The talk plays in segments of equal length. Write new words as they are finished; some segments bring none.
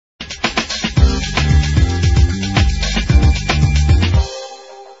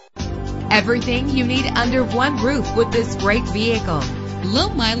Everything you need under one roof with this great vehicle. Low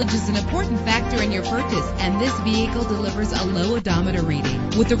mileage is an important factor in your purchase, and this vehicle delivers a low odometer reading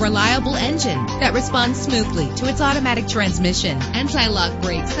with a reliable engine that responds smoothly to its automatic transmission. Anti-lock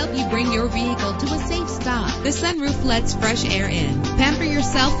brakes help you bring your vehicle to a safe stop. The sunroof lets fresh air in. Pamper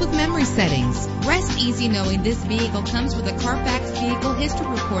yourself with memory settings. Rest easy knowing this vehicle comes with a Carfax Vehicle History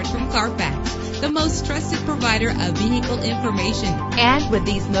Report from Carfax, the most trusted provider of vehicle information. And with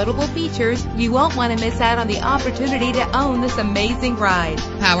these notable features, you won't want to miss out on the opportunity to own this amazing ride.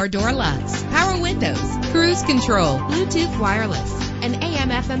 Power door locks, power windows, cruise control, Bluetooth wireless, an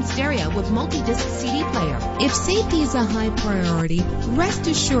AM/FM stereo with multi-disc CD player. If safety is a high priority, rest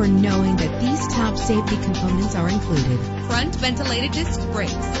assured knowing that these top safety components are included. Front ventilated disc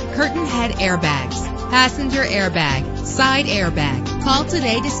brakes, curtain head airbags, passenger airbag, side airbag. Call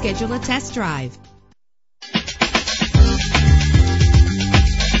today to schedule a test drive.